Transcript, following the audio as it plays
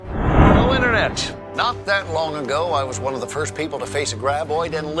met. Not that long ago, I was one of the first people to face a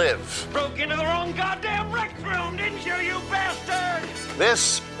graboid and live. Broke into the wrong goddamn rec room, didn't you bastard?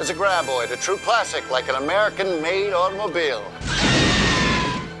 This is a graboid, a true classic, like an American-made automobile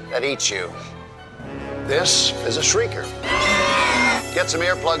that eats you. This is a shrieker. Get some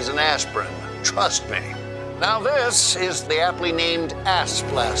earplugs and aspirin. Trust me. Now this is the aptly named Ass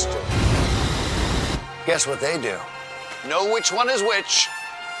Blaster. Guess what they do? Know which one is which.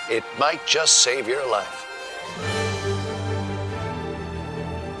 It might just save your life.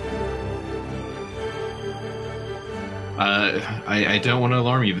 I don't want to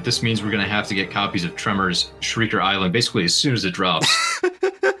alarm you, but this means we're going to have to get copies of Tremors Shrieker Island basically as soon as it drops.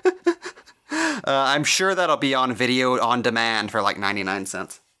 I'm sure that'll be on video on demand for like 99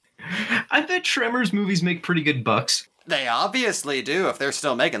 cents. I bet Tremors movies make pretty good bucks. They obviously do if they're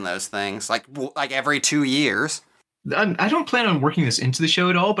still making those things, like every 2 years. I don't plan on working this into the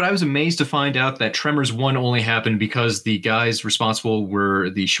show at all, but I was amazed to find out that Tremors 1 only happened because the guys responsible were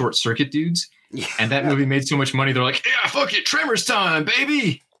the Short Circuit dudes. Yeah. And that movie made so much money, they're like, yeah, fuck it, Tremors time,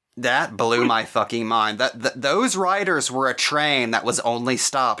 baby! That blew my fucking mind. Those writers were a train that was only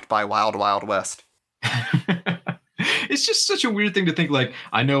stopped by Wild Wild West. It's just such a weird thing to think, like,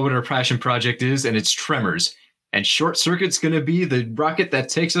 I know what our passion project is, and it's Tremors. And Short Circuit's gonna be the rocket that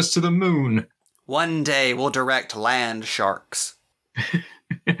takes us to the moon. One day we'll direct Land Sharks.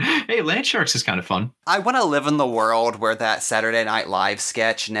 Hey, Land Sharks is kind of fun. I want to live in the world where that Saturday Night Live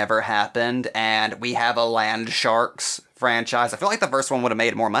sketch never happened, and we have a Land Sharks franchise. I feel like the first one would have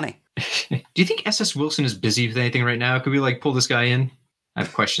made more money. Do you think SS Wilson is busy with anything right now? Could we, like, pull this guy in? I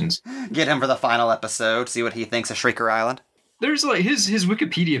have questions. Get him for the final episode, see what he thinks of Shrieker Island. There's, like, his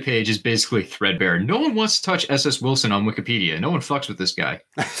Wikipedia page is basically threadbare. No one wants to touch SS Wilson on Wikipedia. No one fucks with this guy.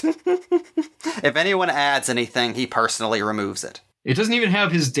 If anyone adds anything, he personally removes it. It doesn't even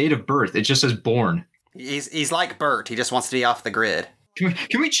have his date of birth. It just says born. He's like Bert. He just wants to be off the grid. Can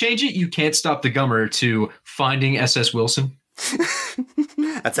we change it? You can't stop the Gummer to finding SS Wilson.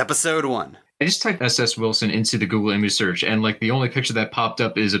 That's episode 1. I just typed SS Wilson into the Google image search, and like the only picture that popped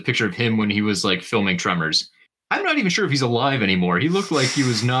up is a picture of him when he was like filming Tremors. I'm not even sure if he's alive anymore. He looked like he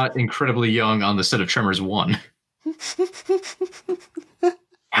was not incredibly young on the set of Tremors 1.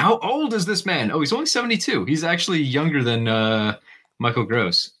 How old is this man? Oh, he's only 72. He's actually younger than Michael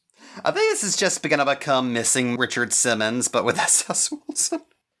Gross. I think this is just going to become Missing Richard Simmons, but with SS Wilson.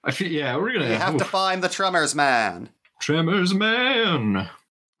 Yeah, we're going to... You have to find the Tremors man. Tremors man.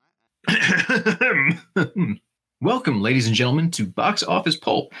 Welcome, ladies and gentlemen, to Box Office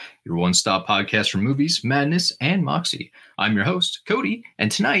Pulp, your one-stop podcast for movies, madness, and moxie. I'm your host, Cody,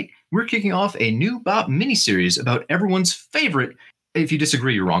 and tonight we're kicking off a new Bop miniseries about everyone's favorite, if you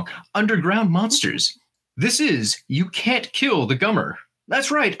disagree, you're wrong, underground monsters. This is You Can't Kill the Gummer.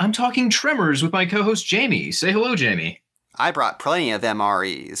 That's right, I'm talking Tremors with my co-host Jamie. Say hello, Jamie. I brought plenty of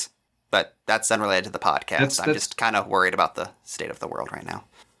MREs, but that's unrelated to the podcast. I'm just kind of worried about the state of the world right now.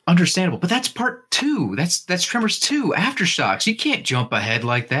 Understandable, but that's part 2. That's Tremors 2, Aftershocks. You can't jump ahead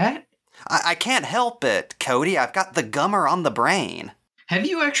like that. I can't help it, Cody. I've got the Gummer on the brain. Have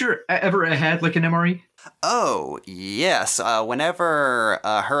you actually ever had like an MRE? Oh, yes. Whenever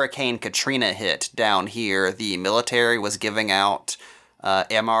Hurricane Katrina hit down here, the military was giving out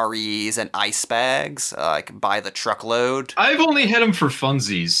MREs and ice bags, like by the truckload. I've only had them for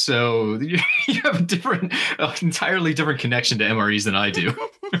funsies, so you have a entirely different connection to MREs than I do.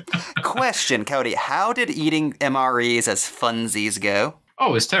 Question, Cody, how did eating MREs as funsies go?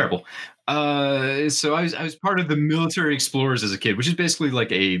 Oh, it's terrible. So I was part of the Military Explorers as a kid, which is basically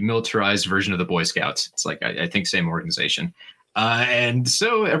like a militarized version of the Boy Scouts. It's like, I think, same organization. And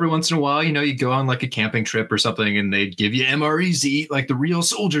so every once in a while, you go on like a camping trip or something and they'd give you MREs to eat like the real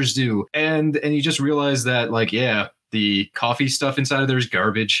soldiers do. And you just realize that, like, yeah, the coffee stuff inside of there is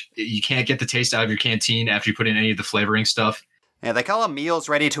garbage. You can't get the taste out of your canteen after you put in any of the flavoring stuff. Yeah, they call them meals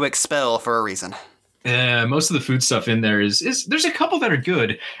ready to expel for a reason. Most of the food stuff in there is there's a couple that are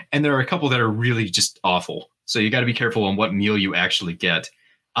good and there are a couple that are really just awful. So you got to be careful on what meal you actually get.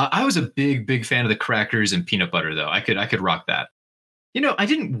 I was a big fan of the crackers and peanut butter, though. I could rock that. I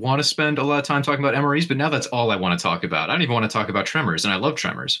didn't want to spend a lot of time talking about MREs, but now that's all I want to talk about. I don't even want to talk about Tremors, and I love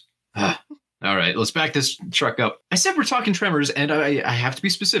Tremors. All right, let's back this truck up. I said we're talking Tremors, and I have to be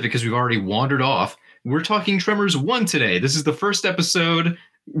specific because we've already wandered off. We're talking Tremors 1 today. This is the first episode.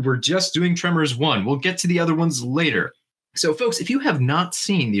 We're just doing Tremors 1. We'll get to the other ones later. So, folks, if you have not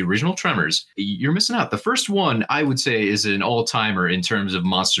seen the original Tremors, you're missing out. The first one, I would say, is an all-timer in terms of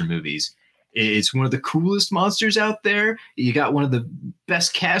monster movies. It's one of the coolest monsters out there. You got one of the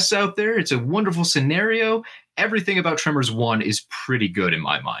best casts out there. It's a wonderful scenario. Everything about Tremors 1 is pretty good in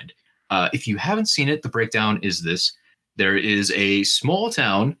my mind. If you haven't seen it, the breakdown is this. There is a small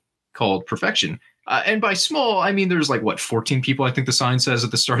town called Perfection. And by small, I mean there's 14 people, I think the sign says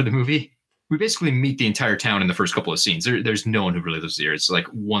at the start of the movie. We basically meet the entire town in the first couple of scenes. There's no one who really lives there. It's like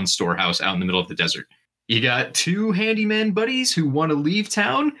one storehouse out in the middle of the desert. You got two handyman buddies who want to leave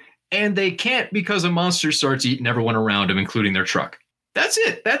town, and they can't because a monster starts eating everyone around them, including their truck. That's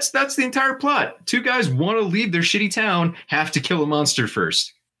it. That's the entire plot. Two guys want to leave their shitty town, have to kill a monster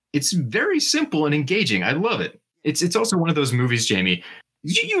first. It's very simple and engaging. I love it. It's also one of those movies, Jamie.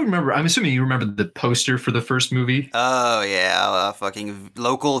 You remember, I'm assuming you remember the poster for the first movie? Oh, yeah, a fucking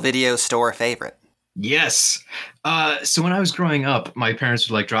local video store favorite. Yes. So when I was growing up, my parents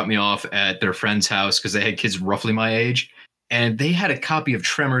would drop me off at their friend's house because they had kids roughly my age, and they had a copy of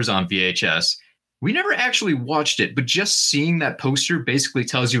Tremors on VHS. We never actually watched it, but just seeing that poster basically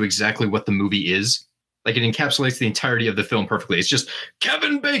tells you exactly what the movie is. It encapsulates the entirety of the film perfectly. It's just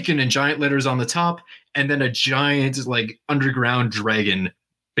Kevin Bacon in giant letters on the top, and then a giant, underground dragon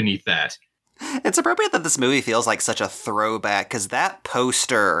beneath that. It's appropriate that this movie feels like such a throwback, because that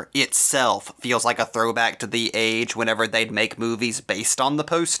poster itself feels like a throwback to the age whenever they'd make movies based on the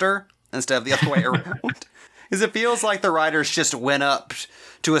poster, instead of the other way around. Because it feels like the writers just went up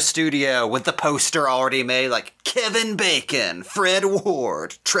to a studio with the poster already made, like, Kevin Bacon, Fred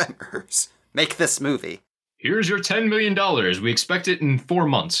Ward, Tremors. Make this movie. Here's your $10 million. We expect it in 4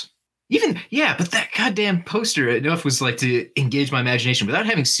 months. But that goddamn poster enough was to engage my imagination. Without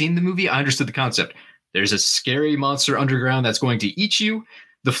having seen the movie, I understood the concept. There's a scary monster underground that's going to eat you.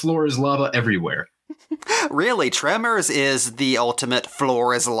 The floor is lava everywhere. Really, Tremors is the ultimate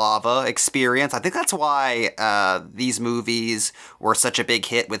floor is lava experience. I think that's why these movies were such a big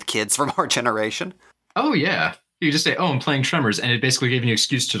hit with kids from our generation. Oh, yeah. You just say, I'm playing Tremors, and it basically gave you an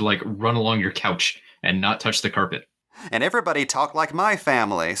excuse to, run along your couch and not touch the carpet. And everybody talked like my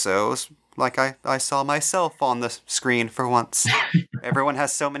family, so it was like I saw myself on the screen for once. Everyone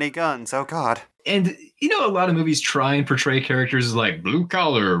has so many guns, oh god. And, a lot of movies try and portray characters as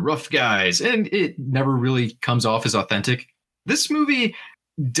blue-collar, rough guys, and it never really comes off as authentic. This movie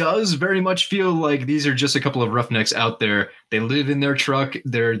does very much feel like these are just a couple of roughnecks out there. They live in their truck,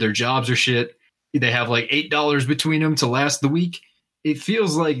 their jobs are shit. They have $8 between them to last the week. It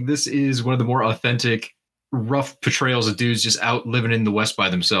feels like this is one of the more authentic, rough portrayals of dudes just out living in the West by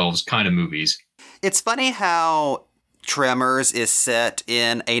themselves kind of movies. It's funny how Tremors is set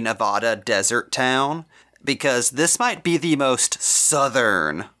in a Nevada desert town, because this might be the most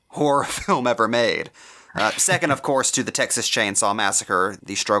southern horror film ever made. Second, of course, to the Texas Chainsaw Massacre,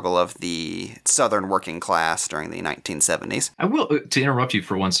 the struggle of the southern working class during the 1970s. I will, to interrupt you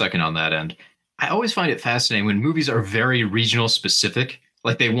for 1 second on that end, I always find it fascinating when movies are very regional specific.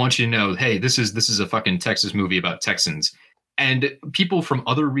 They want you to know, hey, this is a fucking Texas movie about Texans. And people from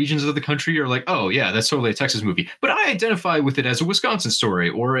other regions of the country are like, oh, yeah, that's totally a Texas movie. But I identify with it as a Wisconsin story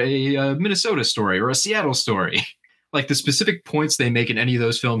or a Minnesota story or a Seattle story. The specific points they make in any of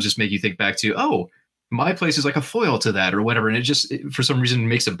those films just make you think back to, oh, my place is like a foil to that or whatever. And it just, for some reason,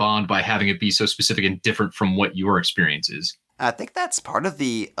 makes a bond by having it be so specific and different from what your experience is. I think that's part of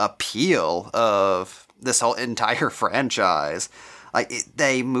the appeal of this whole entire franchise.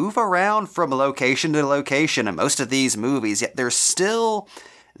 They move around from location to location in most of these movies, yet there's still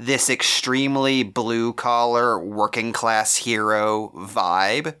this extremely blue-collar, working-class hero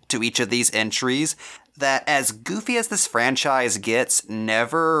vibe to each of these entries that, as goofy as this franchise gets,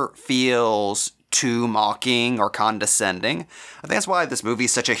 never feels too mocking or condescending. I think that's why this movie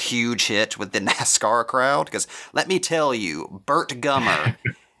is such a huge hit with the NASCAR crowd, because let me tell you, Burt Gummer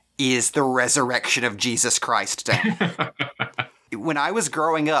is the resurrection of Jesus Christ down. When I was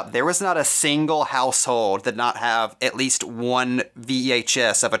growing up, there was not a single household that did not have at least one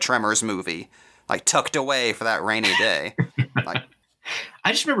VHS of a Tremors movie, tucked away for that rainy day.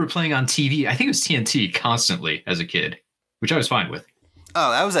 I just remember playing on TV, I think it was TNT, constantly as a kid, which I was fine with.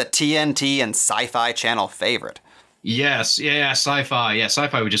 Oh, that was a TNT and Sci-Fi Channel favorite. Yes, yeah, Sci-Fi. Yeah,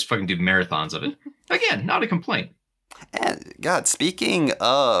 Sci-Fi would just fucking do marathons of it. Again, not a complaint. And God, speaking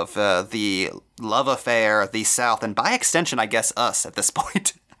of the love affair, the South, and by extension, I guess us at this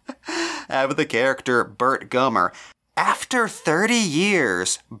point, with the character Burt Gummer. After 30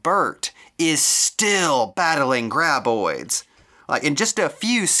 years, Burt is still battling graboids. In just a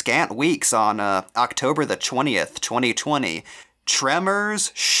few scant weeks on October the 20th, 2020,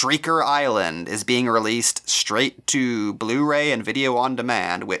 Tremors Shrieker Island is being released straight to Blu-ray and video on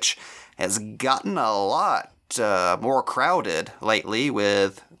demand, which has gotten a lot more crowded lately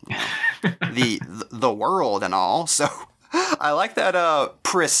with the world and all. So I like that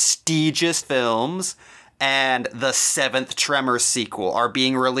prestigious films and the 7th Tremors sequel are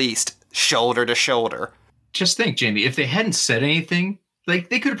being released shoulder to shoulder. Just think, Jamie, if they hadn't said anything, like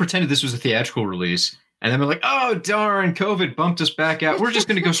they could have pretended this was a theatrical release, and then they're like, oh, darn, COVID bumped us back out. We're just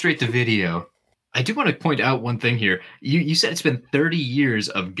going to go straight to video. I do want to point out one thing here. You said it's been 30 years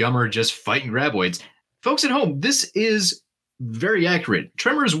of Gummer just fighting graboids. Folks at home, this is very accurate.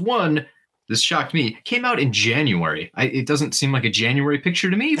 Tremors 1, this shocked me, came out in January. It doesn't seem like a January picture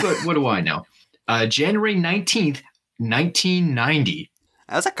to me, but what do I know? January 19th, 1990.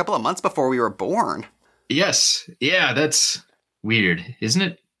 That was a couple of months before we were born. Yes. Yeah, that's weird, isn't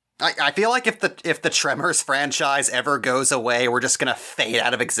it? I feel like if the Tremors franchise ever goes away, we're just going to fade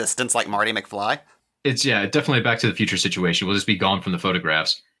out of existence like Marty McFly. It's, yeah, definitely a Back to the Future situation. We'll just be gone from the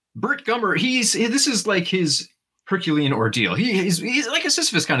photographs. Burt Gummer, this is like his Herculean ordeal. He's like a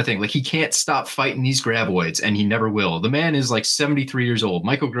Sisyphus kind of thing. Like, he can't stop fighting these graboids, and he never will. The man is like 73 years old.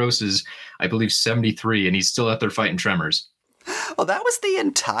 Michael Gross is, I believe, 73, and he's still out there fighting Tremors. Well, that was the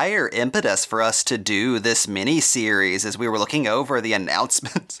entire impetus for us to do this mini-series as we were looking over the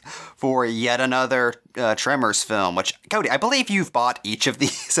announcements for yet another Tremors film, which, Cody, I believe you've bought each of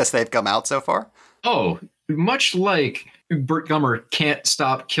these as they've come out so far? Oh, much like Burt Gummer can't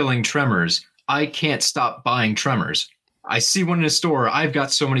stop killing Tremors, I can't stop buying Tremors. I see one in a store. I've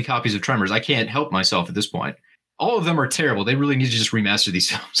got so many copies of Tremors. I can't help myself at this point. All of them are terrible. They really need to just remaster these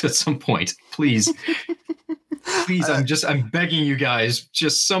films at some point. Please. Please, I'm begging you guys,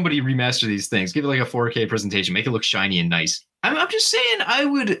 just somebody remaster these things. Give it like a 4K presentation. Make it look shiny and nice. I'm just saying I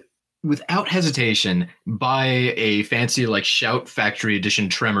would, without hesitation, buy a fancy like Shout Factory Edition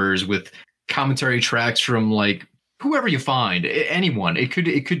Tremors with commentary tracks from like whoever you find, anyone. It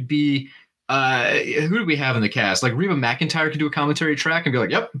could be, who do we have in the cast? Like Reba McEntire could do a commentary track and be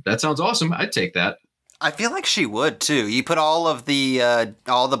like, yep, that sounds awesome. I'd take that. I feel like she would too. You put all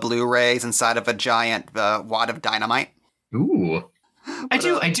the Blu-rays inside of a giant wad of dynamite. Ooh, I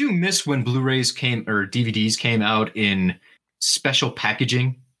do miss when Blu-rays came or DVDs came out in special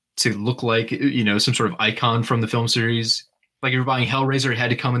packaging to look like, you know, some sort of icon from the film series. Like if you're buying Hellraiser, it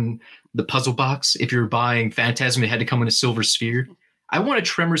had to come in the puzzle box. If you're buying Phantasm, it had to come in a silver sphere. I want a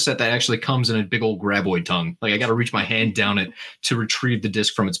Tremor set that actually comes in a big old graboid tongue. Like I got to reach my hand down it to retrieve the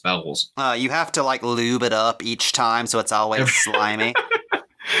disc from its bowels. You have to like lube it up each time so it's always slimy.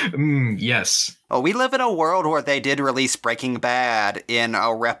 Yes. Oh, we live in a world where they did release Breaking Bad in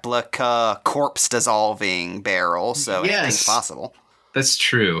a replica corpse dissolving barrel, so anything's possible. That's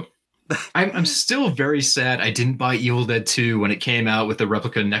true. I'm still very sad I didn't buy Evil Dead 2 when it came out with the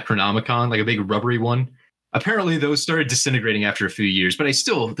replica Necronomicon, like a big rubbery one. Apparently, those started disintegrating after a few years, but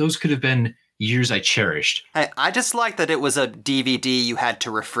those could have been years I cherished. I just like that it was a DVD you had to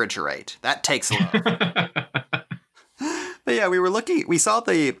refrigerate. That takes love. But yeah, we saw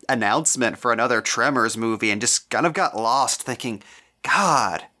the announcement for another Tremors movie and just kind of got lost thinking,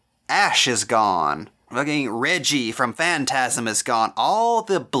 God, Ash is gone. Fucking Reggie from Phantasm is gone. All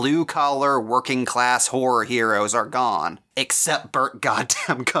the blue-collar, working-class horror heroes are gone. Except Burt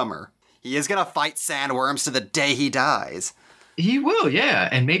goddamn Gummer. He is going to fight sandworms to the day he dies. He will, yeah.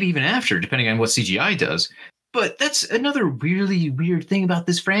 And maybe even after, depending on what CGI does. But that's another really weird thing about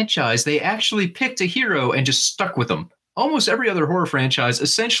this franchise. They actually picked a hero and just stuck with him. Almost every other horror franchise,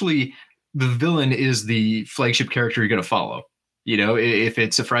 essentially, the villain is the flagship character you're going to follow. You know, if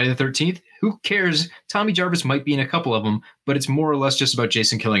it's a Friday the 13th, who cares? Tommy Jarvis might be in a couple of them, but it's more or less just about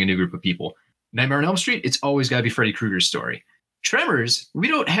Jason killing a new group of people. Nightmare on Elm Street, it's always got to be Freddy Krueger's story. Tremors, we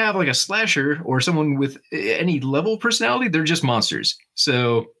don't have like a slasher or someone with any level of personality. They're just monsters.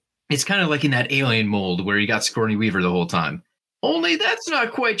 So it's kind of like in that Alien mold where you got Sigourney Weaver the whole time. Only that's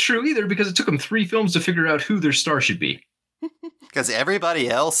not quite true either because it took them 3 films to figure out who their star should be. Because everybody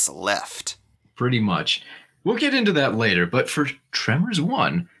else left. Pretty much. We'll get into that later. But for Tremors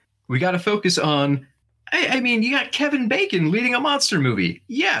 1, we got to focus on, I mean, you got Kevin Bacon leading a monster movie.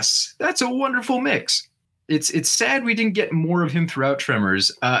 Yes, that's a wonderful mix. It's sad we didn't get more of him throughout Tremors.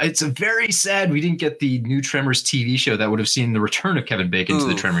 It's very sad we didn't get the new Tremors TV show that would have seen the return of Kevin Bacon to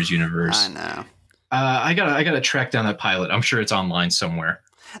the Tremors universe. I know. I gotta track down that pilot. I'm sure it's online somewhere.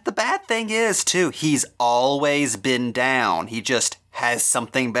 The bad thing is, too, he's always been down. He just has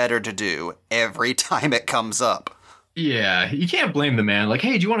something better to do every time it comes up. Yeah, you can't blame the man. Like,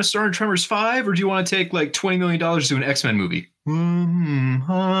 hey, do you want to star in Tremors 5 or do you want to take like $20 million to do an X-Men movie?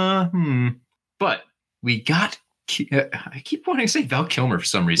 But we got, I keep wanting to say Val Kilmer for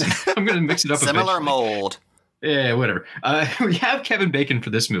some reason. I'm going to mix it up. Similar mold. Yeah, whatever. We have Kevin Bacon for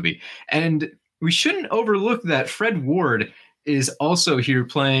this movie. And we shouldn't overlook that Fred Ward is also here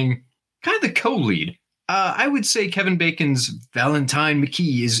playing kind of the co-lead. I would say Kevin Bacon's Valentine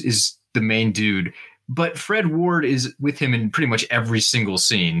McKee is the main dude. But Fred Ward is with him in pretty much every single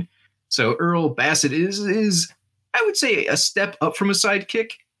scene. So Earl Bassett is I would say a step up from a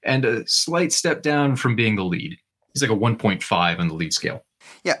sidekick and a slight step down from being the lead. He's like a 1.5 on the lead scale.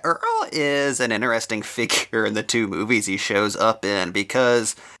 Yeah, Earl is an interesting figure in the two movies he shows up in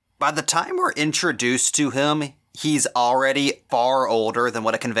because by the time we're introduced to him, he's already far older than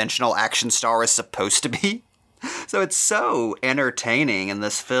what a conventional action star is supposed to be. So it's so entertaining in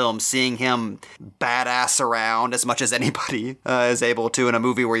this film seeing him badass around as much as anybody is able to in a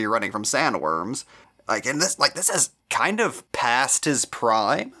movie where you're running from sandworms. This is kind of past his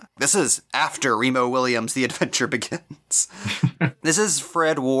prime. This is after Remo Williams' The Adventure Begins. This is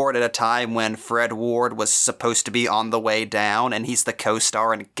Fred Ward at a time when Fred Ward was supposed to be on the way down, and he's the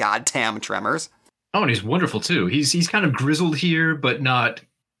co-star in goddamn Tremors. Oh, and he's wonderful too. He's kind of grizzled here, but not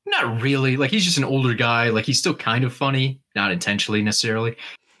really. Like, he's just an older guy. Like, he's still kind of funny, not intentionally necessarily.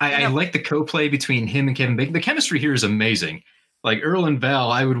 I like the co-play between him and Kevin Bacon. The chemistry here is amazing. Like, Earl and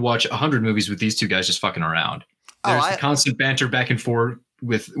Val, I would watch 100 movies with these two guys just fucking around. There's the constant banter back and forth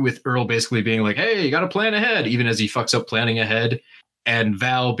with Earl basically being like, hey, you got to plan ahead, even as he fucks up planning ahead. And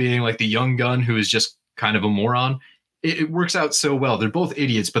Val being like the young gun who is just kind of a moron. It works out so well. They're both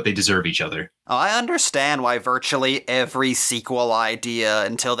idiots, but they deserve each other. Oh, I understand why virtually every sequel idea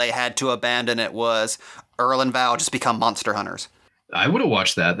until they had to abandon it was Earl and Val just become monster hunters. I would have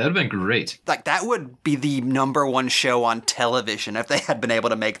watched that. That'd have been great. Like, that would be the #1 show on television if they had been able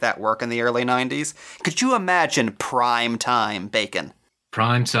to make that work in the early 90s. Could you imagine Prime Time Bacon?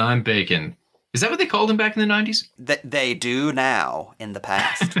 Prime Time Bacon. Is that what they called him back in the 90s? They do now, in the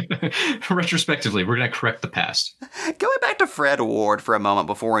past. Retrospectively, we're going to correct the past. Going back to Fred Ward for a moment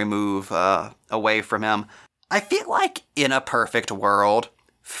before we move away from him, I feel like in a perfect world,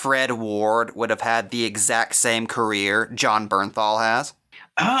 Fred Ward would have had the exact same career Jon Bernthal has.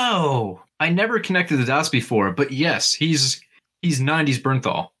 Oh, I never connected the dots before, but yes, he's 90s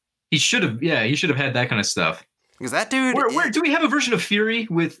Bernthal. He should have had that kind of stuff. Because that dude... Where do we have a version of Fury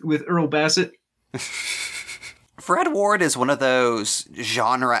with Earl Bassett? Fred Ward is one of those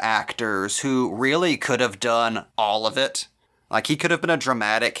genre actors who really could have done all of it. Like, he could have been a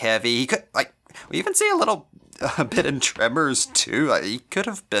dramatic heavy. He could, like, we even see a bit in Tremors too. Like, he could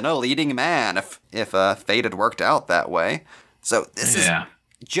have been a leading man if fate had worked out that way. So this is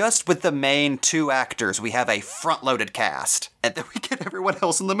just with the main two actors, we have a front-loaded cast, and then we get everyone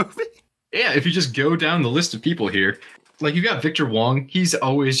else in the movie. Yeah, if you just go down the list of people here, like, you've got Victor Wong. He's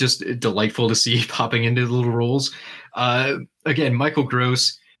always just delightful to see popping into little roles. Again, Michael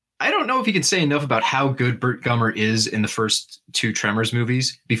Gross. I don't know if you can say enough about how good Burt Gummer is in the first two Tremors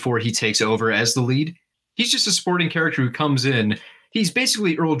movies before he takes over as the lead. He's just a supporting character who comes in. He's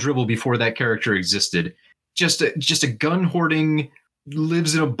basically Earl Dribble before that character existed. Just a gun-hoarding,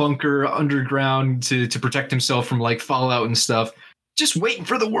 lives in a bunker underground to protect himself from, like, fallout and stuff. Just waiting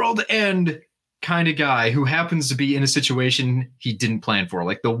for the world to end kind of guy who happens to be in a situation he didn't plan for.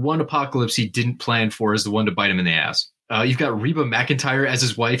 Like, the one apocalypse he didn't plan for is the one to bite him in the ass. You've got Reba McEntire as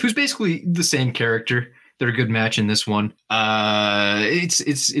his wife, who's basically the same character. They're a good match in this one.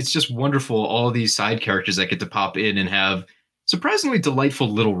 It's just wonderful, all these side characters that get to pop in and have surprisingly delightful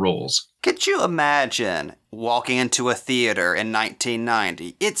little roles. Could you imagine walking into a theater in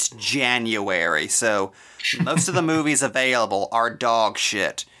 1990? It's January, so most of the movies available are dog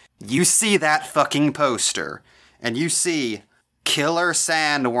shit. You see that fucking poster, and you see Killer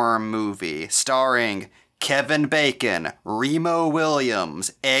Sandworm movie starring Kevin Bacon, Remo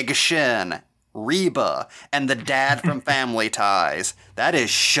Williams, Egg Shen, Reba, and the dad from Family Ties. That is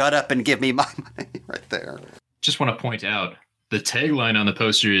shut up and give me my money right there. Just want to point out, the tagline on the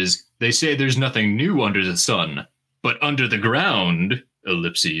poster is, they say there's nothing new under the sun, but under the ground,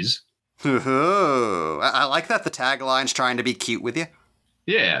 ellipses. I like that the tagline's trying to be cute with you.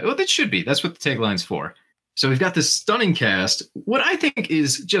 Yeah, well, that should be. That's what the tagline's for. So we've got this stunning cast. What I think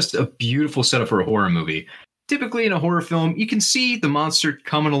is just a beautiful setup for a horror movie. Typically in a horror film, you can see the monster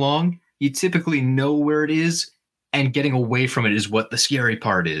coming along. You typically know where it is, and getting away from it is what the scary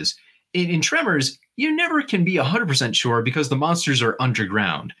part is. In Tremors, you never can be 100% sure because the monsters are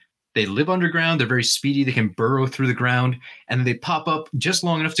underground. They live underground, they're very speedy, they can burrow through the ground, and they pop up just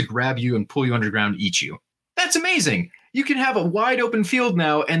long enough to grab you and pull you underground and eat you. That's amazing! You can have a wide open field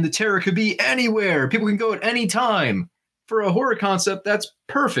now, and the terror could be anywhere. People can go at any time. For a horror concept, that's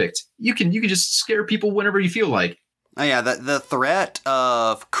perfect. You can just scare people whenever you feel like. Oh yeah, the threat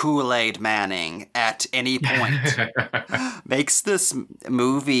of Kool-Aid Manning at any point makes this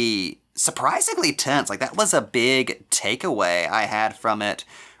movie surprisingly tense. Like, that was a big takeaway I had from it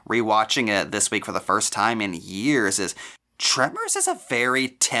rewatching it this week for the first time in years, is Tremors is a very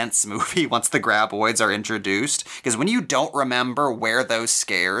tense movie once the graboids are introduced, because when you don't remember where those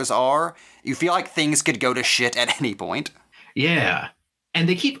scares are, you feel like things could go to shit at any point. Yeah. And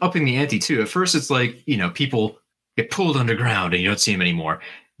they keep upping the ante, too. At first, it's like, people get pulled underground and you don't see them anymore.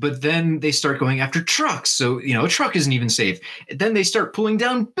 But then they start going after trucks. So, a truck isn't even safe. Then they start pulling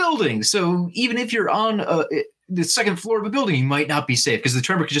down buildings. So even if you're on the second floor of a building, you might not be safe because the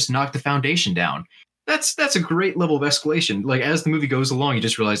tremor could just knock the foundation down. That's a great level of escalation. Like, as the movie goes along, you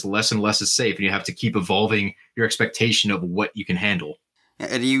just realize less and less is safe, and you have to keep evolving your expectation of what you can handle.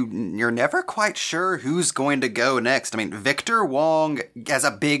 And you're never quite sure who's going to go next. I mean, Victor Wong has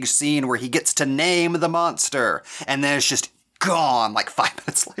a big scene where he gets to name the monster, and then it's just gone like 5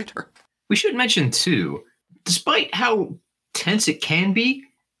 minutes later. We should mention, too, despite how tense it can be,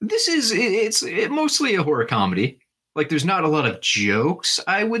 it's mostly a horror comedy. Like, there's not a lot of jokes,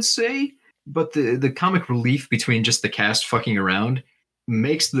 I would say. But the comic relief between just the cast fucking around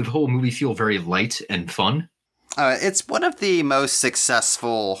makes the whole movie feel very light and fun. It's one of the most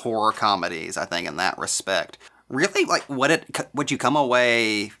successful horror comedies, I think, in that respect. Really, like, what you come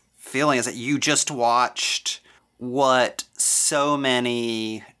away feeling is that you just watched what so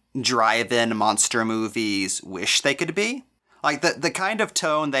many drive-in monster movies wish they could be. Like, the kind of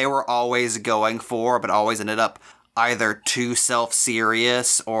tone they were always going for, but always ended up either too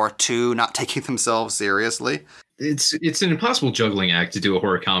self-serious or too not taking themselves seriously. It's an impossible juggling act to do a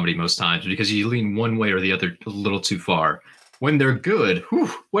horror comedy most times because you lean one way or the other a little too far. When they're good,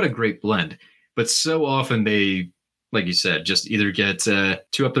 what a great blend. But so often they, like you said, just either get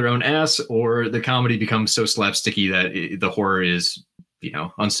too up their own ass or the comedy becomes so slapsticky that the horror is,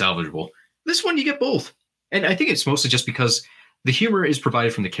 unsalvageable. This one, you get both. And I think it's mostly just because the humor is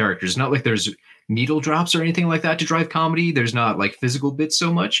provided from the characters. Not like there's needle drops or anything like that to drive comedy. There's not like physical bits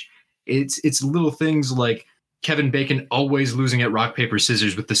so much. It's little things like Kevin Bacon always losing at rock, paper,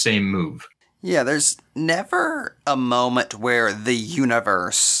 scissors with the same move. Yeah, there's never a moment where the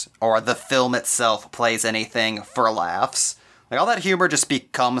universe or the film itself plays anything for laughs. Like, all that humor just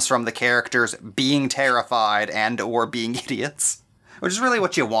comes from the characters being terrified and or being idiots, which is really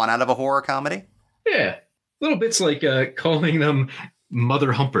what you want out of a horror comedy. Yeah. Little bits like calling them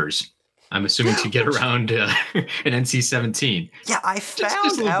mother humpers. I'm assuming to get around an NC-17. Yeah,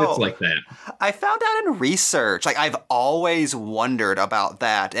 just little bits like that. I found out in research. Like, I've always wondered about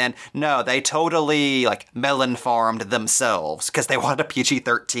that. And no, they totally, melon farmed themselves because they wanted a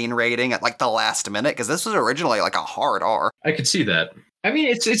PG-13 rating at, the last minute because this was originally, a hard R. I could see that. I mean,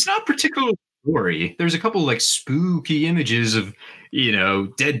 it's not particularly gory. There's a couple, spooky images of,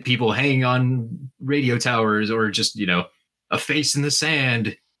 dead people hanging on radio towers or just, a face in the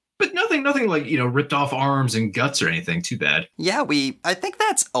sand. But nothing like, ripped off arms and guts or anything too bad. Yeah, I think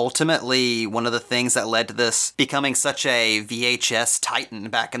that's ultimately one of the things that led to this becoming such a VHS titan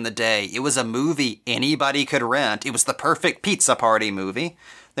back in the day. It was a movie anybody could rent. It was the perfect pizza party movie.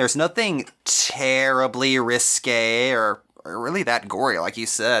 There's nothing terribly risque or really that gory, like you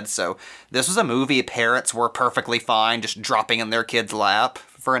said. So this was a movie parents were perfectly fine just dropping in their kid's lap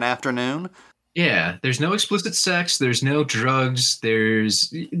for an afternoon. Yeah, there's no explicit sex, there's no drugs,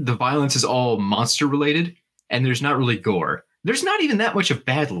 the violence is all monster related, and there's not really gore. There's not even that much of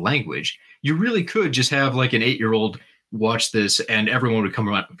bad language. You really could just have an 8-year-old watch this and everyone would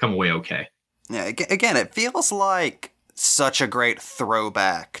come away okay. Yeah, again, it feels like such a great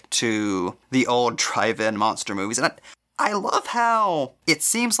throwback to the old drive-in monster movies. And I love how it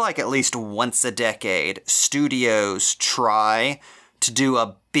seems like at least once a decade, studios try to do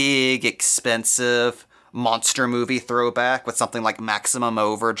a big, expensive monster movie throwback with something like Maximum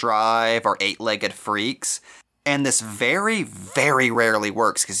Overdrive or Eight-Legged Freaks. And this very, very rarely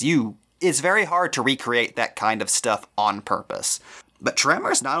works because it's very hard to recreate that kind of stuff on purpose. But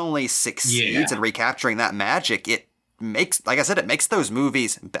Tremors not only succeeds in recapturing that magic, it makes, like I said, it makes those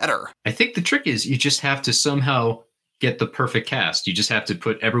movies better. I think the trick is you just have to somehow get the perfect cast. You just have to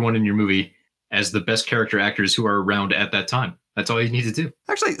put everyone in your movie as the best character actors who are around at that time. That's all you need to do.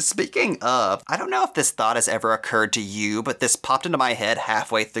 Actually, speaking of, I don't know if this thought has ever occurred to you, but this popped into my head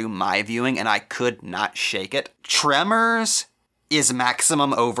halfway through my viewing, and I could not shake it. Tremors is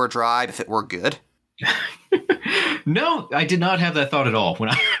Maximum Overdrive if it were good. No, I did not have that thought at all when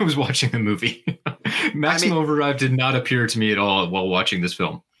I was watching the movie. Maximum Overdrive did not appear to me at all while watching this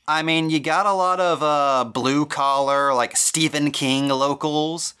film. I mean, you got a lot of blue-collar, Stephen King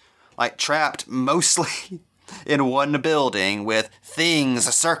locals, trapped mostly in one building with things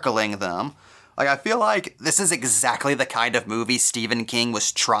circling them. I feel like this is exactly the kind of movie Stephen King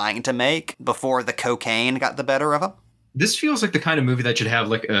was trying to make before the cocaine got the better of him. This feels like the kind of movie that should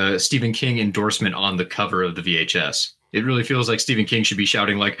have a Stephen King endorsement on the cover of the VHS. It really feels like Stephen King should be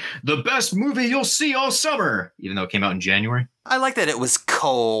shouting like, the best movie you'll see all summer, even though it came out in January. I like that it was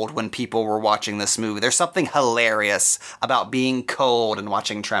cold when people were watching this movie. There's something hilarious about being cold and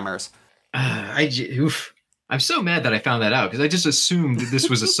watching Tremors. I'm so mad that I found that out because I just assumed this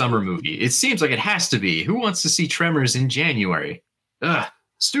was a summer movie. It seems like it has to be. Who wants to see Tremors in January? Ugh.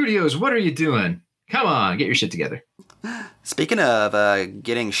 Studios, what are you doing? Come on, get your shit together. Speaking of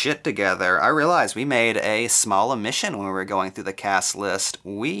getting shit together, I realized we made a small omission when we were going through the cast list.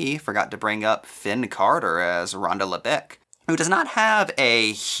 We forgot to bring up Finn Carter as Rhonda LeBeck, who does not have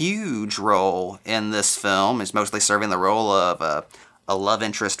a huge role in this film. He's mostly serving the role of a love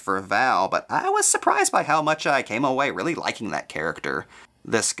interest for Val, but I was surprised by how much I came away really liking that character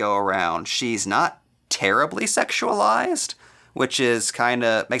this go around. She's not terribly sexualized, which is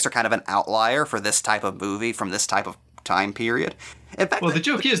makes her kind of an outlier for this type of movie from this type of time period. In fact, well, the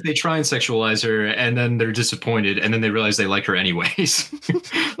joke is they try and sexualize her, and then they're disappointed, and then they realize they like her anyways.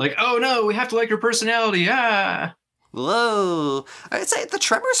 Like, oh no, we have to like her personality. Whoa. I'd say the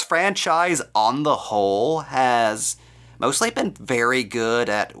Tremors franchise on the whole has mostly been very good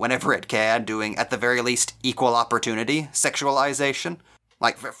at, whenever it can, doing, at the very least, equal opportunity sexualization.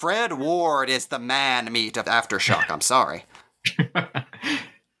 Like, Fred Ward is the man meat of Aftershock, I'm sorry.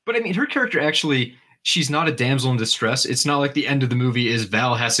 But I mean, her character actually, she's not a damsel in distress. It's not like the end of the movie is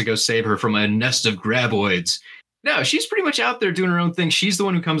Val has to go save her from a nest of graboids. No, she's pretty much out there doing her own thing. She's the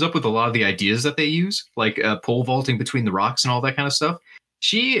one who comes up with a lot of the ideas that they use, like pole vaulting between the rocks and all that kind of stuff.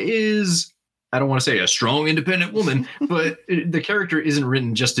 She is, I don't want to say a strong, independent woman, but the character isn't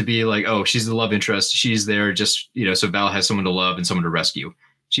written just to be like, oh, she's the love interest. She's there just, so Val has someone to love and someone to rescue.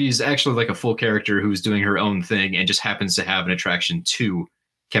 She's actually like a full character who's doing her own thing and just happens to have an attraction to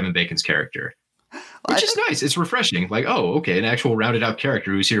Kevin Bacon's character. Which is nice. It's refreshing. Like, oh, okay, an actual rounded out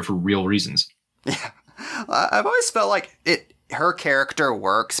character who's here for real reasons. Yeah. I've always felt like her character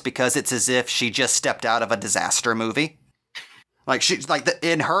works because it's as if she just stepped out of a disaster movie. Like, she's like,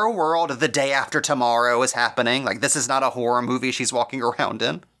 in her world, The Day After Tomorrow is happening. Like, this is not a horror movie she's walking around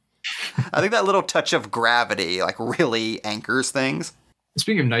in. I think that little touch of gravity, like, really anchors things.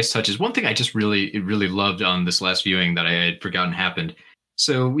 Speaking of nice touches, one thing I just really loved on this last viewing that I had forgotten happened.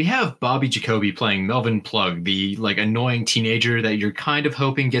 So we have Bobby Jacoby playing Melvin Plug, the like annoying teenager that you're kind of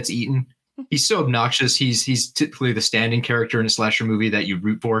hoping gets eaten. He's so obnoxious. He's typically the standing character in a slasher movie that you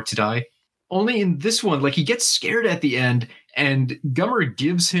root for to die. Only in this one, like he gets scared at the end and Gummer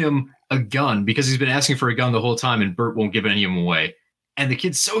gives him a gun because he's been asking for a gun the whole time and Bert won't give any of them away. And the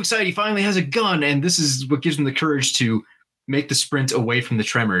kid's so excited he finally has a gun, and this is what gives him the courage to make the sprint away from the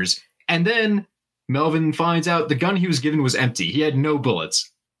Tremors. And then Melvin finds out the gun he was given was empty. He had no bullets.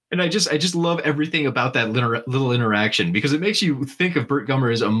 And I just love everything about that little interaction because it makes you think of Bert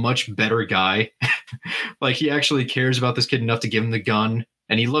Gummer as a much better guy. Like he actually cares about this kid enough to give him the gun,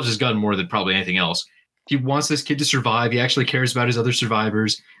 and he loves his gun more than probably anything else. He wants this kid to survive. He actually cares about his other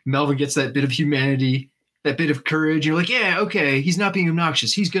survivors. Melvin gets that bit of humanity, that bit of courage. You're like, yeah, okay, he's not being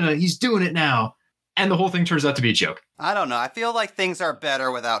obnoxious. He's doing it now. And the whole thing turns out to be a joke. I don't know. I feel like things are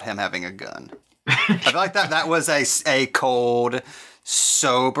better without him having a gun. I feel like that was a cold,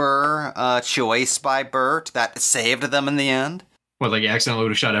 sober choice by Bert that saved them in the end. What, like he accidentally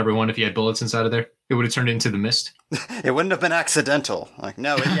would have shot everyone if he had bullets inside of there? It would have turned into the mist? It wouldn't have been accidental. Like,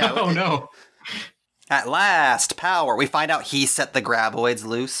 no. Yeah, oh, no. At last, power. We find out he set the graboids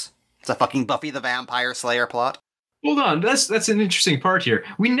loose. It's a fucking Buffy the Vampire Slayer plot. Hold on, that's an interesting part here.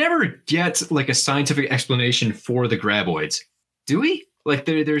 We never get like a scientific explanation for the graboids, do we? Like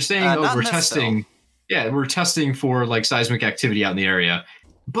they're saying, we're testing. Yeah, we're testing for like seismic activity out in the area,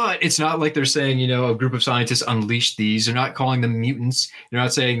 but it's not like they're saying a group of scientists unleashed these. They're not calling them mutants. They're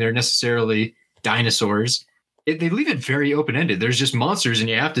not saying they're necessarily dinosaurs. They leave it very open ended. There's just monsters, and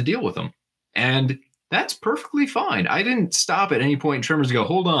you have to deal with them, and that's perfectly fine. I didn't stop at any point in Tremors to go,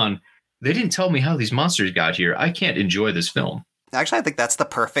 hold on. They didn't tell me how these monsters got here. I can't enjoy this film. Actually, I think that's the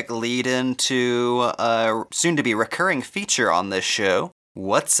perfect lead-in to a soon-to-be recurring feature on this show.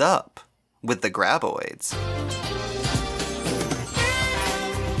 What's up with the graboids?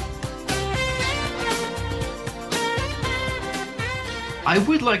 I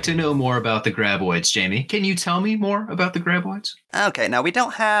would like to know more about the graboids, Jamie. Can you tell me more about the graboids? Okay, now we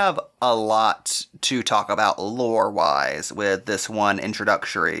don't have a lot to talk about lore-wise with this one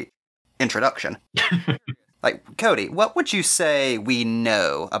introduction. Like, Cody, what would you say we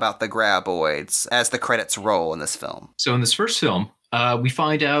know about the graboids as the credits roll in this film? So in this first film, we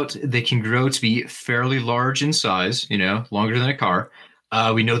find out they can grow to be fairly large in size, longer than a car.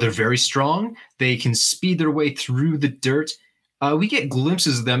 We know they're very strong. They can speed their way through the dirt. We get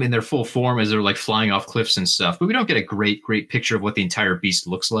glimpses of them in their full form as they're like flying off cliffs and stuff, but we don't get a great picture of what the entire beast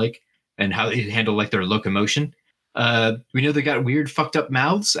looks like and how they handle like their locomotion. We know they got weird fucked up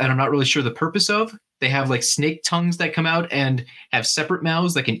mouths, and I'm not really sure the purpose of. They have like snake tongues that come out and have separate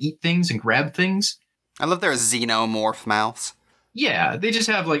mouths that can eat things and grab things. I love their xenomorph mouths. Yeah, they just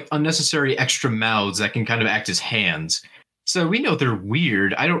have like unnecessary extra mouths that can kind of act as hands. So we know they're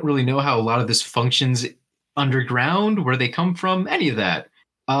weird. I don't really know how a lot of this functions underground, where they come from, any of that.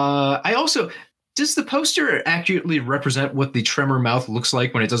 Does the poster accurately represent what the tremor mouth looks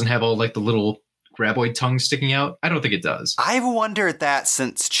like when it doesn't have all like the little graboid tongue sticking out? I don't think it does. I've wondered that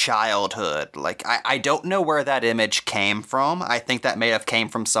since childhood. Like, I don't know where that image came from. I think that may have came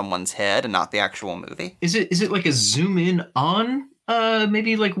from someone's head and not the actual movie. Is it like a zoom in on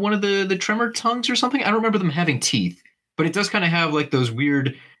maybe like one of the tremor tongues or something? I don't remember them having teeth, but it does kind of have like those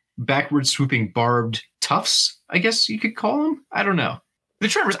weird backward swooping barbed tufts, I guess you could call them. I don't know. The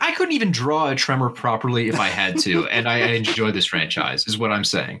Tremors, I couldn't even draw a Tremor properly if I had to, and I enjoy this franchise, is what I'm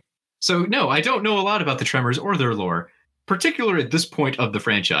saying. So, no, I don't know a lot about the Tremors or their lore, particularly at this point of the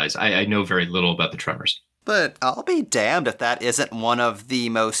franchise. I know very little about the Tremors. But I'll be damned if that isn't one of the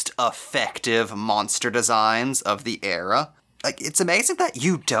most effective monster designs of the era. Like, it's amazing that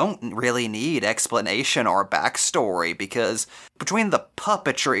you don't really need explanation or backstory, because between the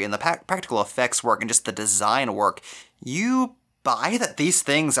puppetry and the practical effects work and just the design work, you buy that these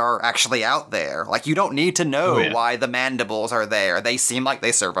things are actually out there. Like, you don't need to know why the mandibles are there. They seem like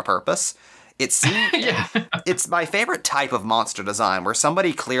they serve a purpose. It's my favorite type of monster design, where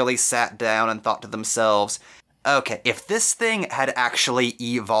somebody clearly sat down and thought to themselves, okay, if this thing had actually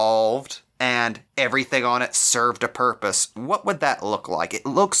evolved and everything on it served a purpose, what would that look like? It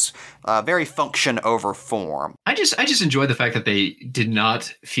looks very function over form. I just enjoy the fact that they did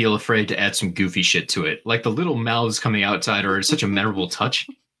not feel afraid to add some goofy shit to it. Like the little mouths coming outside are such a memorable touch.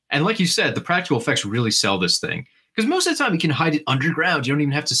 And like you said, the practical effects really sell this thing. Because most of the time you can hide it underground. You don't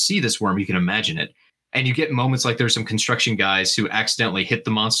even have to see this worm. You can imagine it. And you get moments like there's some construction guys who accidentally hit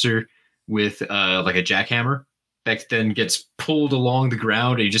the monster with like a jackhammer that then gets pulled along the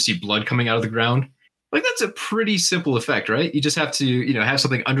ground, and you just see blood coming out of the ground. Like, that's a pretty simple effect, right? You just have to, have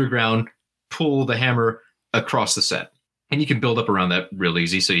something underground, pull the hammer across the set. And you can build up around that real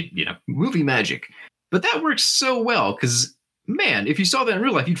easy. So, movie magic. But that works so well because, man, if you saw that in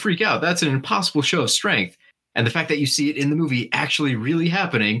real life, you'd freak out. That's an impossible show of strength. And the fact that you see it in the movie actually really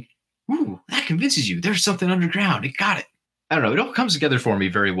happening, ooh, that convinces you there's something underground. It got it. I don't know. It all comes together for me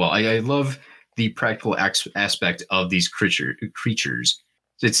very well. I love the practical aspect of these creatures.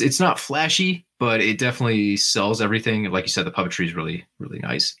 It's not flashy, but it definitely sells everything. Like you said, the puppetry is really, really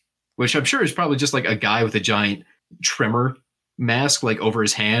nice, which I'm sure is probably just like a guy with a giant tremor mask like over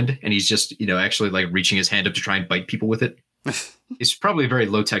his hand, and he's just, actually like reaching his hand up to try and bite people with it. It's probably a very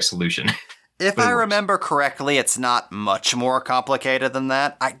low-tech solution. If I remember correctly, it's not much more complicated than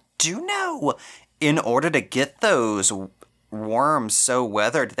that. I do know, in order to get those worms so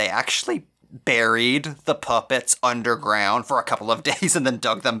weathered, they actually buried the puppets underground for a couple of days and then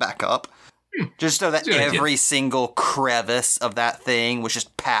dug them back up. Just so that every single crevice of that thing was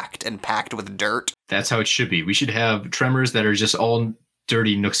just packed with dirt. That's how it should be. We should have Tremors that are just all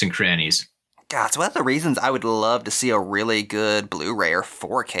dirty nooks and crannies. God, it's one of the reasons I would love to see a really good Blu-ray or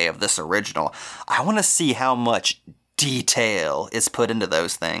 4K of this original. I want to see how much detail is put into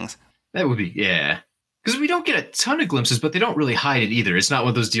those things. That would be, yeah. Because we don't get a ton of glimpses, but they don't really hide it either. It's not one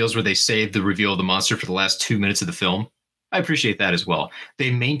of those deals where they save the reveal of the monster for the last 2 minutes of the film. I appreciate that as well.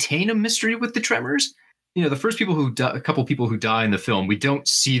 They maintain a mystery with the Tremors. The first a couple people who die in the film, we don't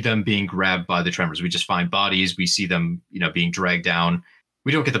see them being grabbed by the Tremors. We just find bodies. We see them, being dragged down.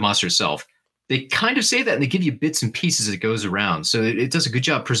 We don't get the monster itself. They kind of say that, and they give you bits and pieces as it goes around. So it does a good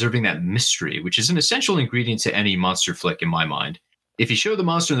job preserving that mystery, which is an essential ingredient to any monster flick in my mind. If you show the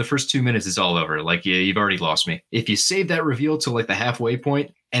monster in the first 2 minutes, it's all over. Like, you've already lost me. If you save that reveal to like the halfway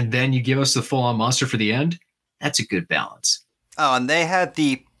point, and then you give us the full-on monster for the end, that's a good balance. Oh, and they had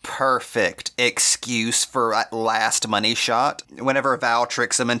the perfect excuse for that last money shot whenever Val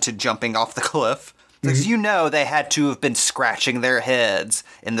tricks them into jumping off the cliff. Because they had to have been scratching their heads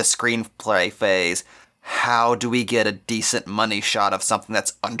in the screenplay phase. How do we get a decent money shot of something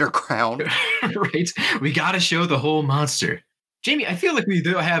that's underground? Right. We got to show the whole monster. Jamie, I feel like we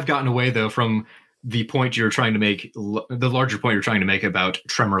have gotten away, though, from the point you're trying to make, the larger point you're trying to make about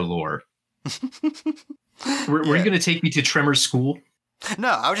Tremor lore. Were you going to take me to Tremor school? No,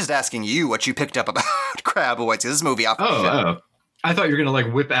 I was just asking you what you picked up about Graboids. This movie off the show. I thought you were going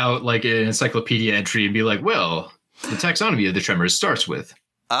to whip out like an encyclopedia entry and be like, well, the taxonomy of the Tremors starts with.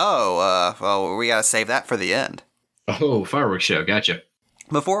 Well, we got to save that for the end. Oh, fireworks show. Gotcha.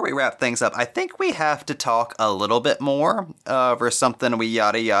 Before we wrap things up, I think we have to talk a little bit more over something we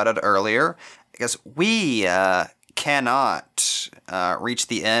yada-yada'd earlier, because we cannot reach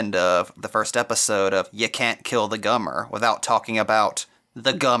the end of the first episode of You Can't Kill the Gummer without talking about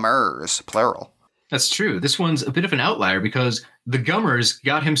the Gummers, plural. That's true. This one's a bit of an outlier because the Gummers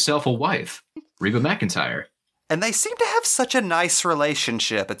got himself a wife, Reba McEntire. And they seem to have such a nice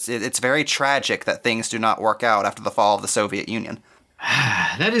relationship. It's very tragic that things do not work out after the fall of the Soviet Union.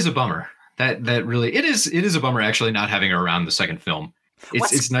 That is a bummer. That really it is a bummer actually not having her around the second film.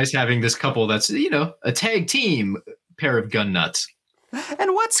 It's nice having this couple that's, a tag team pair of gun nuts.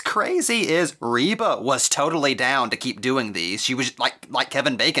 And what's crazy is Reba was totally down to keep doing these. She was like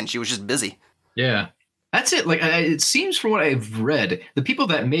Kevin Bacon, she was just busy. Yeah. That's it. Like it seems from what I've read, the people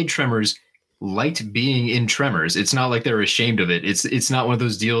that made Tremors liked being in Tremors. It's not like they're ashamed of it. It's not one of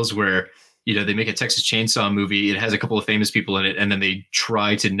those deals where, they make a Texas Chainsaw movie, it has a couple of famous people in it, and then they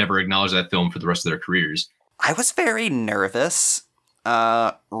try to never acknowledge that film for the rest of their careers. I was very nervous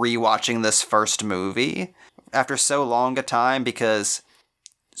rewatching this first movie after so long a time because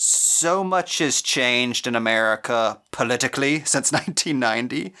so much has changed in America politically since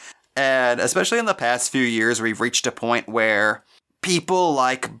 1990. And especially in the past few years, we've reached a point where people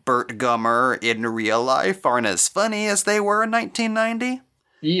like Burt Gummer in real life aren't as funny as they were in 1990.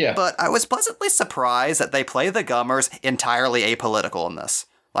 Yeah. But I was pleasantly surprised that they play the Gummers entirely apolitical in this.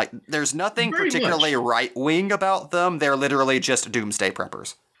 Like, there's nothing Very particularly much. right-wing about them. They're literally just doomsday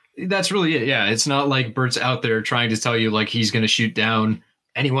preppers. That's really it. Yeah. It's not like Bert's out there trying to tell you like he's going to shoot down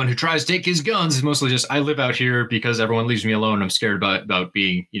anyone who tries to take his guns. It's mostly just, I live out here because everyone leaves me alone. I'm scared about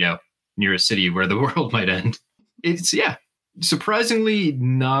being, near a city where the world might end. It's, surprisingly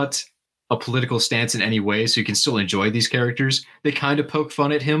not a political stance in any way, so you can still enjoy these characters. They kind of poke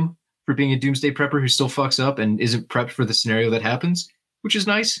fun at him for being a doomsday prepper who still fucks up and isn't prepped for the scenario that happens, which is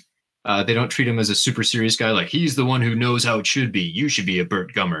nice. They don't treat him as a super serious guy, like he's the one who knows how it should be. You should be a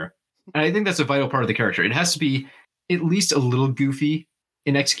Burt Gummer. And I think that's a vital part of the character. It has to be at least a little goofy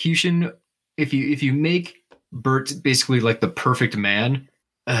in execution. If you make Burt basically like the perfect man,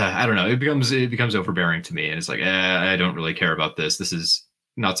 I don't know, it becomes overbearing to me, and it's like, I don't really care about this. This is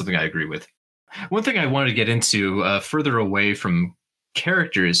not something I agree with. One thing I wanted to get into further away from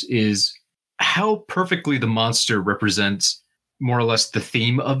characters is how perfectly the monster represents more or less the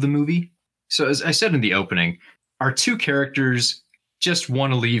theme of the movie. So as I said in the opening, our two characters just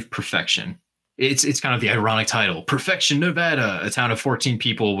want to leave perfection. It's kind of the ironic title, Perfection, Nevada, a town of 14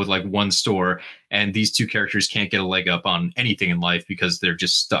 people with like one store. And these two characters can't get a leg up on anything in life because they're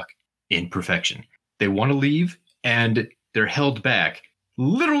just stuck in perfection. They want to leave and they're held back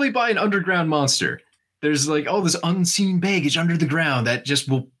literally by an underground monster. There's like all this unseen baggage under the ground that just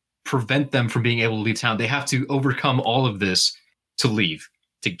will prevent them from being able to leave town. They have to overcome all of this to leave,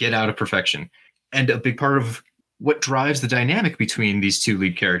 to get out of perfection. And a big part of what drives the dynamic between these two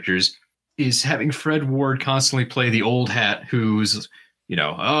lead characters is having Fred Ward constantly play the old hat who's, you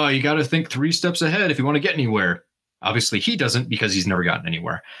got to think 3 steps ahead if you want to get anywhere. Obviously, he doesn't because he's never gotten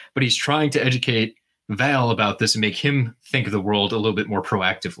anywhere. But he's trying to educate Val about this and make him think of the world a little bit more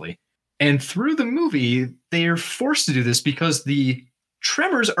proactively. And through the movie, they are forced to do this because the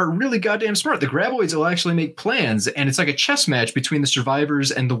Tremors are really goddamn smart. The Graboids will actually make plans, and it's like a chess match between the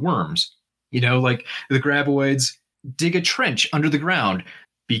survivors and the worms. Like the Graboids dig a trench under the ground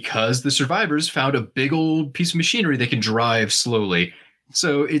because the survivors found a big old piece of machinery they can drive slowly.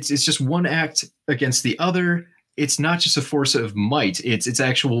 So it's just one act against the other. It's not just a force of might. It's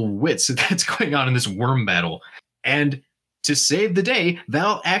actual wits that's going on in this worm battle. And to save the day,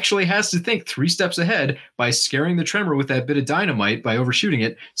 Val actually has to think 3 steps ahead by scaring the Tremor with that bit of dynamite by overshooting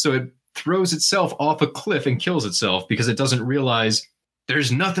it. So it throws itself off a cliff and kills itself because it doesn't realize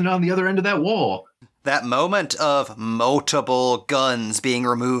there's nothing on the other end of that wall. That moment of multiple guns being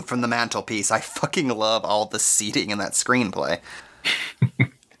removed from the mantelpiece. I fucking love all the seating in that screenplay.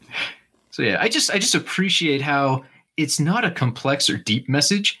 So yeah, I just appreciate how it's not a complex or deep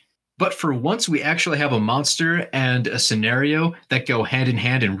message, but for once we actually have a monster and a scenario that go hand in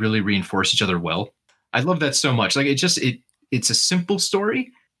hand and really reinforce each other well. I love that so much. Like it's a simple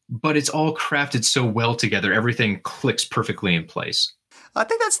story, but it's all crafted so well together. Everything clicks perfectly in place. I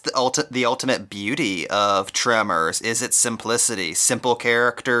think that's the ultimate beauty of Tremors is its simplicity. Simple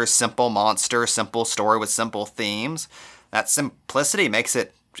characters, simple monster, simple story with simple themes. That simplicity makes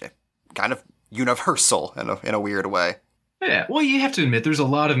it kind of universal in a weird way. Yeah, well, you have to admit there's a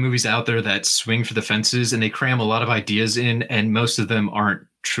lot of movies out there that swing for the fences and they cram a lot of ideas in, and most of them aren't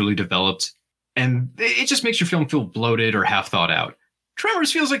truly developed. And it just makes your film feel bloated or half thought out.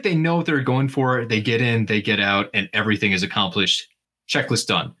 Tremors feels like they know what they're going for. They get in, they get out, and everything is accomplished. Checklist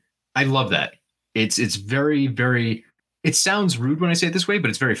done. I love that. It's very, very, it sounds rude when I say it this way,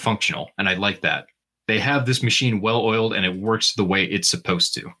 but it's very functional, and I like that. They have this machine well-oiled, and it works the way it's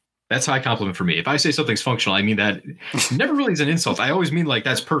supposed to. That's high compliment for me. If I say something's functional, I mean that never really is an insult. I always mean like,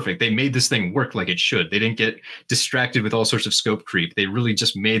 that's perfect. They made this thing work like it should. They didn't get distracted with all sorts of scope creep. They really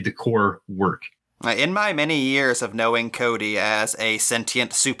just made the core work. In my many years of knowing Cody as a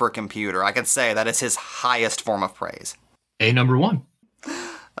sentient supercomputer, I can say that is his highest form of praise. Number one.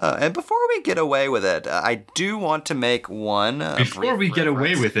 And before we get away with it, I do want to make one. Before we get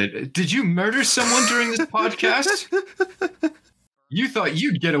away with it, did you murder someone during this podcast? You thought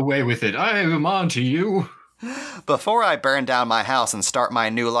you'd get away with it. I am on to you. Before I burn down my house and start my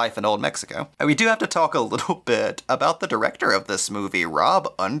new life in Old Mexico, we do have to talk a little bit about the director of this movie,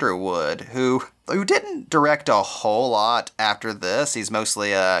 Rob Underwood, who didn't direct a whole lot after this. He's mostly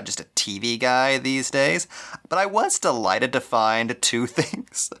just a TV guy these days. But I was delighted to find two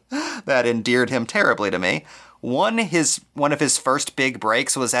things that endeared him terribly to me. One of his first big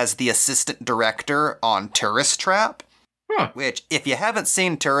breaks was as the assistant director on Tourist Trap. Which, if you haven't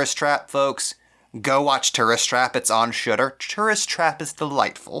seen Tourist Trap, folks, go watch Tourist Trap. It's on Shudder. Tourist Trap is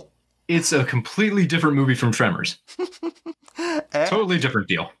delightful. It's a completely different movie from Tremors. Totally different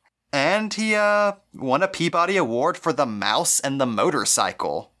deal. And he won a Peabody Award for The Mouse and the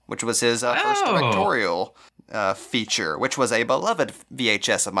Motorcycle, which was his first directorial feature, which was a beloved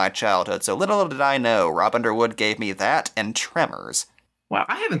VHS of my childhood. So little did I know, Rob Underwood gave me that and Tremors. Wow,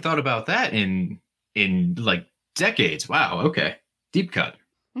 I haven't thought about that in like decades. Wow, okay. Deep cut.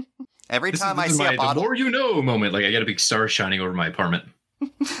 Every time I see a bottle... The more you know moment. Like, I got a big star shining over my apartment.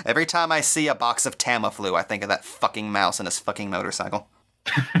 Every time I see a box of Tamiflu, I think of that fucking mouse and his fucking motorcycle.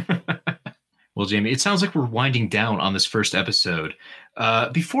 Well, Jamie, it sounds like we're winding down on this first episode.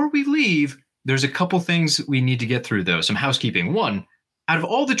 Before we leave, there's a couple things we need to get through, though. Some housekeeping. One, out of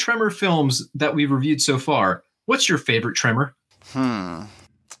all the Tremor films that we've reviewed so far, what's your favorite Tremor?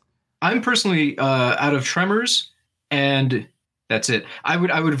 I'm personally out of Tremors, and that's it. I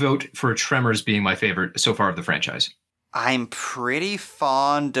would vote for Tremors being my favorite so far of the franchise. I'm pretty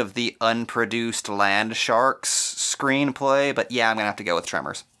fond of the unproduced Land Sharks screenplay, but yeah, I'm going to have to go with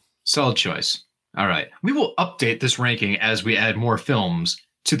Tremors. Solid choice. All right. We will update this ranking as we add more films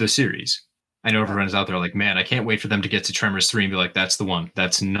to the series. I know everyone's out there like, man, I can't wait for them to get to Tremors 3 and be like, that's the one.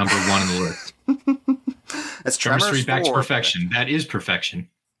 That's number one in the list. It's Tremors 3 back to perfection. That is perfection.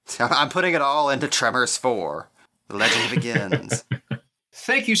 I'm putting it all into Tremors 4. The legend begins.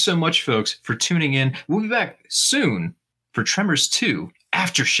 Thank you so much, folks, for tuning in. We'll be back soon for Tremors 2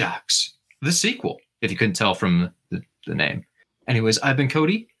 Aftershocks, the sequel, if you couldn't tell from the name. Anyways, I've been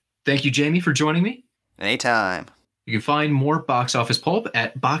Cody. Thank you, Jamie, for joining me. Anytime. You can find more Box Office Pulp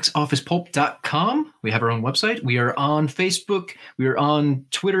at boxofficepulp.com. We have our own website. We are on Facebook. We are on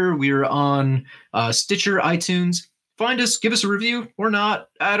Twitter. We are on Stitcher, iTunes. Find us, give us a review or not.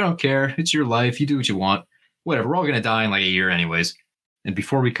 I don't care. It's your life. You do what you want. Whatever. We're all going to die in like a year anyways. And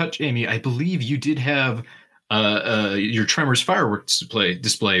before we cut, Jamie, I believe you did have your Tremors fireworks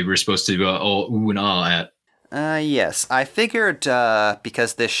display we were supposed to all ooh and ah at. Yes. I figured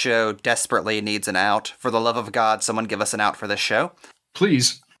because this show desperately needs an out, for the love of God, someone give us an out for this show.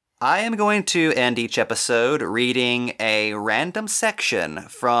 Please. I am going to end each episode reading a random section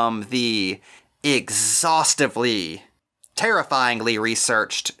from the exhaustively, terrifyingly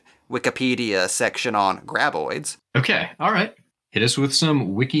researched Wikipedia section on graboids. Okay, all right. Hit us with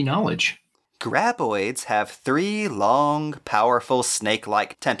some wiki knowledge. Graboids have 3 long, powerful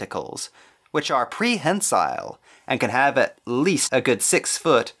snake-like tentacles, which are prehensile and can have at least a good 6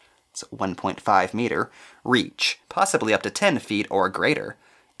 foot, so 1.5 meter, reach, possibly up to 10 feet or greater.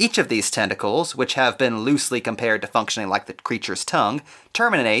 Each of these tentacles, which have been loosely compared to functioning like the creature's tongue,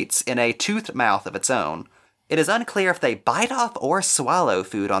 terminates in a toothed mouth of its own. It is unclear if they bite off or swallow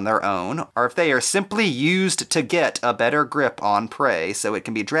food on their own, or if they are simply used to get a better grip on prey so it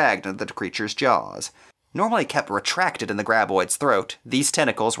can be dragged into the creature's jaws. Normally kept retracted in the graboid's throat, these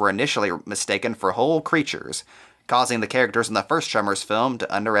tentacles were initially mistaken for whole creatures, causing the characters in the first Tremors film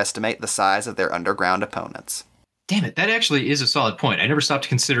to underestimate the size of their underground opponents. Damn it, that actually is a solid point. I never stopped to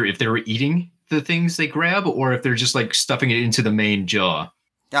consider if they were eating the things they grab or if they're just like stuffing it into the main jaw.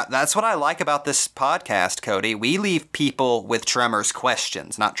 Yeah, that's what I like about this podcast, Cody. We leave people with Tremors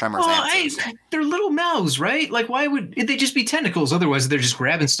questions, not Tremors answers. They're little mouths, right? Like, why would they just be tentacles? Otherwise, they're just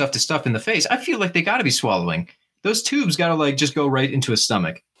grabbing stuff to stuff in the face. I feel like they got to be swallowing. Those tubes got to like just go right into a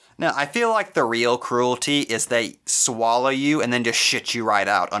stomach. No, I feel like the real cruelty is they swallow you and then just shit you right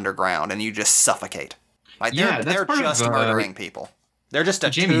out underground and you just suffocate. Like they're just murdering people. They're just a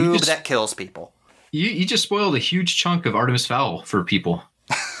Jamie, tube that kills people. You just spoiled a huge chunk of Artemis Fowl for people.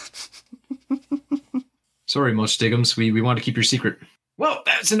 Sorry, Most Stiggums. We want to keep your secret. Well,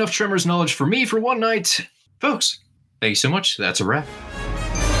 that's enough Tremors knowledge for me for one night. Folks, thank you so much. That's a wrap.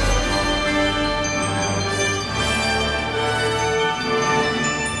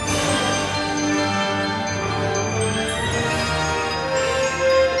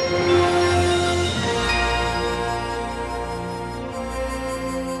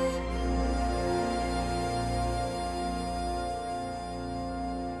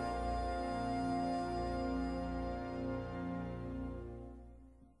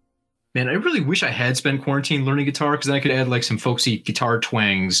 Man, I really wish I had spent quarantine learning guitar, because then I could add like some folksy guitar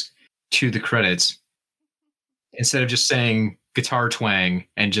twangs to the credits instead of just saying guitar twang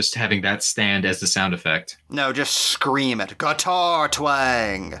and just having that stand as the sound effect. No, just scream it. Guitar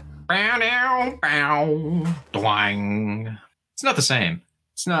twang. Bow, bow, twang. It's not the same.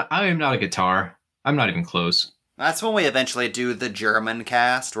 It's not. I am not a guitar. I'm not even close. That's when we eventually do the German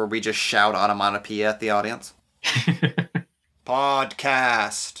cast, where we just shout onomatopoeia at the audience.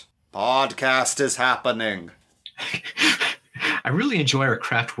 Podcast. Podcast is happening. I really enjoy our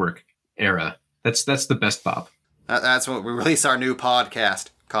Kraftwerk era. That's the best bop. That's when we release our new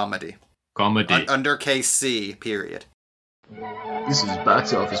podcast, Comedy. Comedy. Under KC, period. This is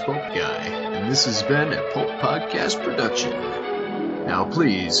Box Office Pulp Guy, and this has been a Pulp Podcast production. Now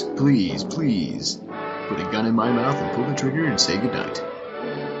please, please, please, put a gun in my mouth and pull the trigger and say goodnight.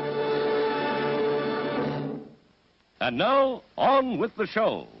 And now, on with the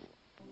show.